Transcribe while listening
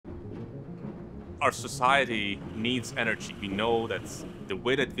Our society needs energy. We know that the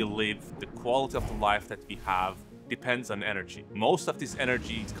way that we live, the quality of the life that we have depends on energy. Most of this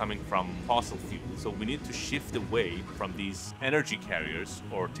energy is coming from fossil fuels. So we need to shift away from these energy carriers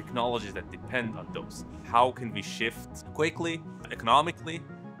or technologies that depend on those. How can we shift quickly, economically,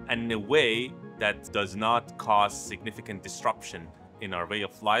 and in a way that does not cause significant disruption in our way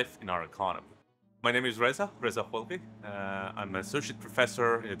of life, in our economy? My name is Reza Kholghy. I'm an associate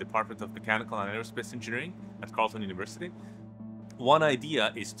professor in the Department of Mechanical and Aerospace Engineering at Carleton University. One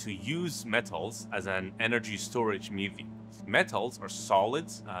idea is to use metals as an energy storage medium. Metals are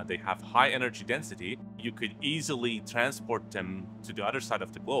solids, they have high energy density. You could easily transport them to the other side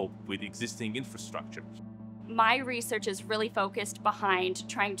of the globe with existing infrastructure. My research is really focused behind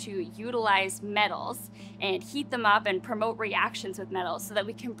trying to utilize metals and heat them up and promote reactions with metals so that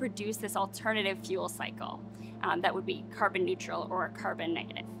we can produce this alternative fuel cycle that would be carbon neutral or carbon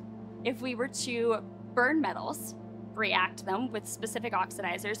negative. If we were to burn metals, react them with specific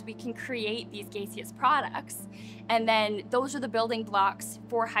oxidizers, we can create these gaseous products, and then those are the building blocks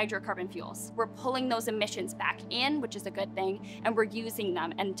for hydrocarbon fuels. We're pulling those emissions back in, which is a good thing, and we're using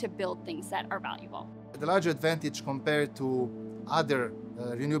them and to build things that are valuable. The large advantage compared to other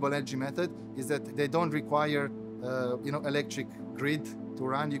renewable energy method is that they don't require electric grid to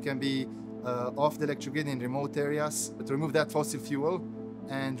run. You can be off the electric grid in remote areas to remove that fossil fuel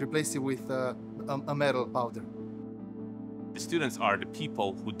and replace it with a metal powder. The students are the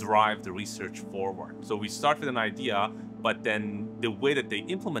people who drive the research forward. So we start with an idea, but then the way that they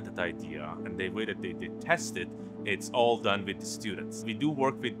implement that idea and the way that they test it, it's all done with the students. We do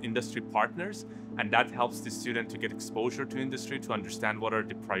work with industry partners, and that helps the student to get exposure to industry, to understand what are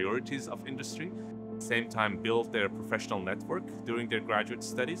the priorities of industry. At the same time, build their professional network during their graduate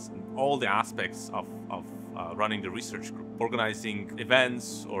studies, and all the aspects of running the research group, organizing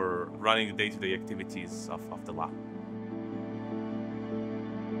events or running the day-to-day activities of the lab.